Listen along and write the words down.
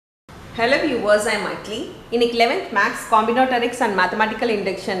Hello viewers, I am Mythili. In 11th Maths Combinotorics and Mathematical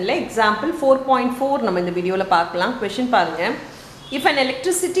Induction example 4.4 நம்ம இந்த வீடியோல பார்க்கலாம். Question பாருங்க. If an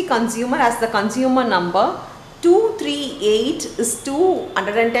electricity consumer has the consumer number 238 is to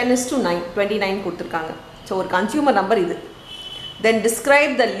 110 is to 9 29 கொடுத்திருக்காங்க. So ஒரு consumer number இது. Then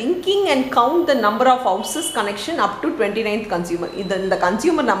describe the linking and count the number of houses connection up to 29th consumer. இந்த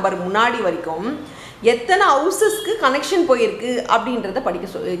consumer number முன்னாடி வரைக்கும் எத்தனை ஹவுசஸ்க்கு connection போயிருக்கு அப்படின்றத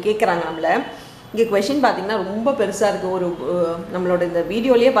கேட்குறாங்க நம்மளை. இங்கே கொஷின் பார்த்திங்கன்னா ரொம்ப பெருசாக இருக்குது. ஒரு நம்மளோட இந்த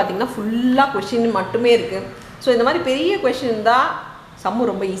வீடியோலேயே பார்த்திங்கன்னா ஃபுல்லாக கொஷின் மட்டுமே இருக்குது. ஸோ இந்த மாதிரி பெரிய கொஷின் இருந்தால் சம்மு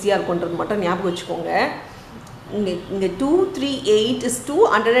ரொம்ப ஈஸியாக இருக்குன்றது மட்டும் ஞாபகம் வச்சுக்கோங்க. இங்கே 238 is to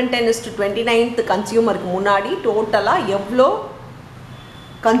 110 is to 29th கன்சியூமருக்கு முன்னாடி டோட்டலாக எவ்வளோ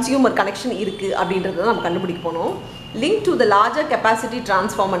கன்சியூமர் கனெக்ஷன் இருக்குது அப்படின்றத நம்ம கண்டுபிடிக்க போனோம். Link to the larger capacity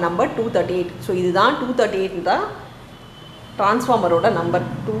transformer number 238. So இதுதான் 238 தான் டிரான்ஸ்ஃபார்மரோட நம்பர்.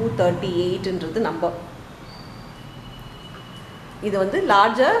 238ன்றது நம்பர். இது வந்து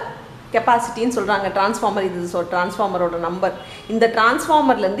லார்ஜர் கெப்பாசிட்டின்னு சொல்கிறாங்க டிரான்ஸ்ஃபார்மர். இது டிரான்ஸ்ஃபார்மரோட நம்பர். இந்த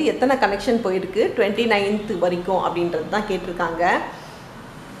டிரான்ஸ்ஃபார்மர்லேருந்து எத்தனை கனெக்ஷன் போயிருக்கு 29th வரைக்கும் அப்படின்றது தான் கேட்டிருக்காங்க.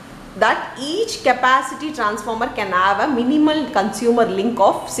 That each capacity transformer can have a minimal consumer link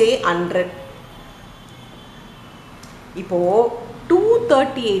of say 100. இப்போது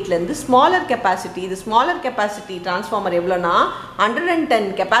 238லேருந்து ஸ்மாலர் கெப்பாசிட்டி, இது ஸ்மாலர் கெப்பாசிட்டி டிரான்ஸ்ஃபார்மர் எவ்வளோனா 110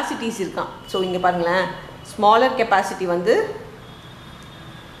 கெப்பாசிட்டிஸ் இருக்கான். ஸோ இங்கே பாருங்களேன், ஸ்மாலர் கெப்பாசிட்டி வந்து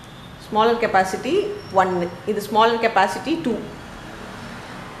ஸ்மாலர் கெப்பாசிட்டி 1, இது ஸ்மாலர் கெப்பாசிட்டி 2.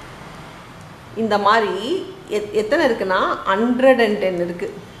 இந்த மாதிரி எத்தனை இருக்குன்னா 110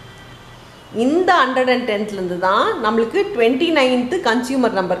 இருக்குது. இந்த 110லேருந்து தான் நம்மளுக்கு 29th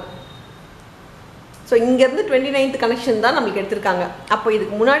கன்சியூமர் நம்பர். ஸோ இங்கேருந்து 29th கனெக்ஷன் தான் நம்மளுக்கு எடுத்திருக்காங்க. அப்போ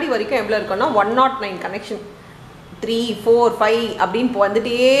இதுக்கு முன்னாடி வரைக்கும் எவ்வளோ இருக்குன்னா 109 கனெக்ஷன், 3, 4, 5 அப்படின்னு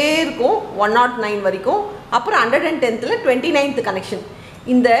வந்துட்டே இருக்கும் 109 வரைக்கும். அப்புறம் 110th 29th கனெக்ஷன்.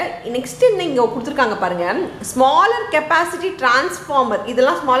 இந்த நெக்ஸ்ட் என்ன இங்கே கொடுத்துருக்காங்க பாருங்கள், ஸ்மாலர் கெப்பாசிட்டி டிரான்ஸ்ஃபார்மர்.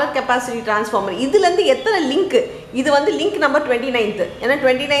 இதெல்லாம் ஸ்மாலர் கெப்பாசிட்டி டிரான்ஸ்ஃபார்மர். இதுலேருந்து எத்தனை லிங்க்கு, இது வந்து லிங்க் நம்பர் 29th. ஏன்னா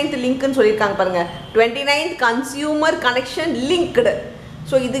 29th லிங்க்குன்னு சொல்லியிருக்காங்க பாருங்கள். 29th consumer connection linked.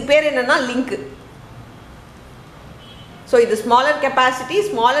 So இதுக்கு பேர் என்னென்னா லிங்க்கு. ஸோ இது ஸ்மாலர்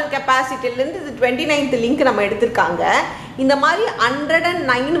கெப்பாசிட்டிலேருந்து இது 29th லிங்க் நம்ம எடுத்திருக்காங்க. இந்த மாதிரி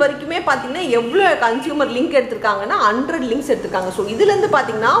 109 வரைக்குமே பார்த்தீங்கன்னா எவ்வளோ கன்சியூமர் லிங்க் எடுத்திருக்காங்கன்னா 100 லிங்க்ஸ் எடுத்திருக்காங்க. ஸோ இதுலேருந்து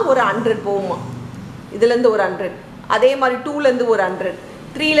பார்த்தீங்கன்னா ஒரு 100 போகுமா, இதுலேருந்து ஒரு 100, அதே மாதிரி 2லேருந்து ஒரு 100,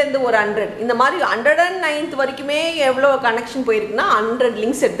 3லேருந்து ஒரு 100, இந்த மாதிரி 109th வரைக்குமே எவ்வளோ கனெக்ஷன் போயிருக்குன்னா 100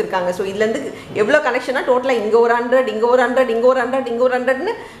 லிங்க்ஸ் எடுத்திருக்காங்க. ஸோ இதுலேருந்து எவ்வளோ கனெக்ஷனாக டோட்டலாக இங்கே ஒரு 100, இங்கே ஒரு 100, இங்கே ஒரு 100, இங்கே ஒரு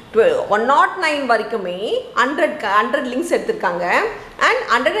 100ன்னு 109 வரைக்குமே 100 லிங்க்ஸ் எடுத்திருக்காங்க. And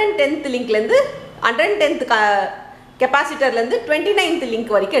 110th லிங்க்லேருந்து 110th கெப்பாசிட்டர்லேருந்து 29th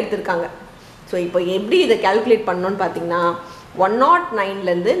link வரைக்கும் எடுத்திருக்காங்க. ஸோ இப்போ எப்படி இதை கேல்குலேட் பண்ணணும்னு பார்த்தீங்கன்னா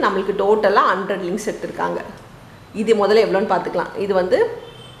 109லேருந்து நம்மளுக்கு டோட்டலாக 100 லிங்க்ஸ் எடுத்திருக்காங்க. இது முதல்ல எவ்வளோன்னு பார்த்துக்கலாம். இது வந்து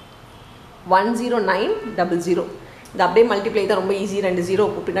 10900. இது அப்படியே மல்டிப்ளை தான், ரொம்ப ஈஸி. 2 0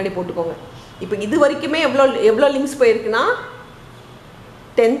 பின்னாடி போட்டுக்கோங்க. இப்போ இது வரைக்குமே எவ்வளோ லிங்க்ஸ் போயிருக்குன்னா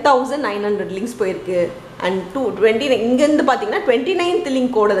 10,900 லிங்க்ஸ் போயிருக்கு. அண்ட் 20 இங்கேருந்து பார்த்தீங்கன்னா 29th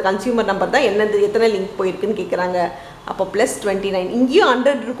லிங்கோட கன்சியூமர் நம்பர் தான் என்னது, எத்தனை லிங்க் போயிருக்குன்னு கேட்குறாங்க. அப்போ ப்ளஸ் 29. இங்கேயும்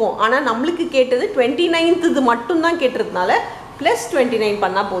 100 இருக்கும், ஆனால் நம்மளுக்கு கேட்டது 29th இது மட்டும்தான் கேட்டதுனால ப்ளஸ் 29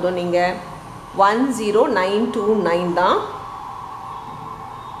 பண்ணால் போதும். நீங்கள்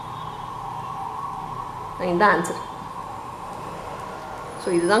 10929 தான் ஆன்சர். ஸோ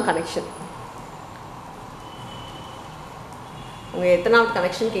இதுதான் கனெக்ஷன். உங்கள் எத்தனாவது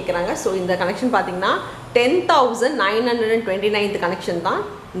கனெக்ஷன் கேட்குறாங்க. ஸோ இந்த கனெக்ஷன் பார்த்தீங்கன்னா 10,929th கனெக்ஷன் தான்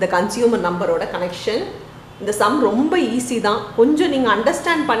இந்த கன்சியூமர் நம்பரோட கனெக்ஷன். இந்த சம் ரொம்ப ஈஸி தான். கொஞ்சம் நீங்கள்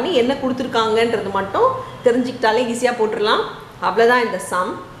அண்டர்ஸ்டாண்ட் பண்ணி என்ன கொடுத்துருக்காங்கன்றது மட்டும் தெரிஞ்சுக்கிட்டாலே ஈஸியாக போட்டுடலாம். அவ்வளோதான் இந்த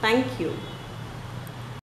சம். தேங்க்யூ.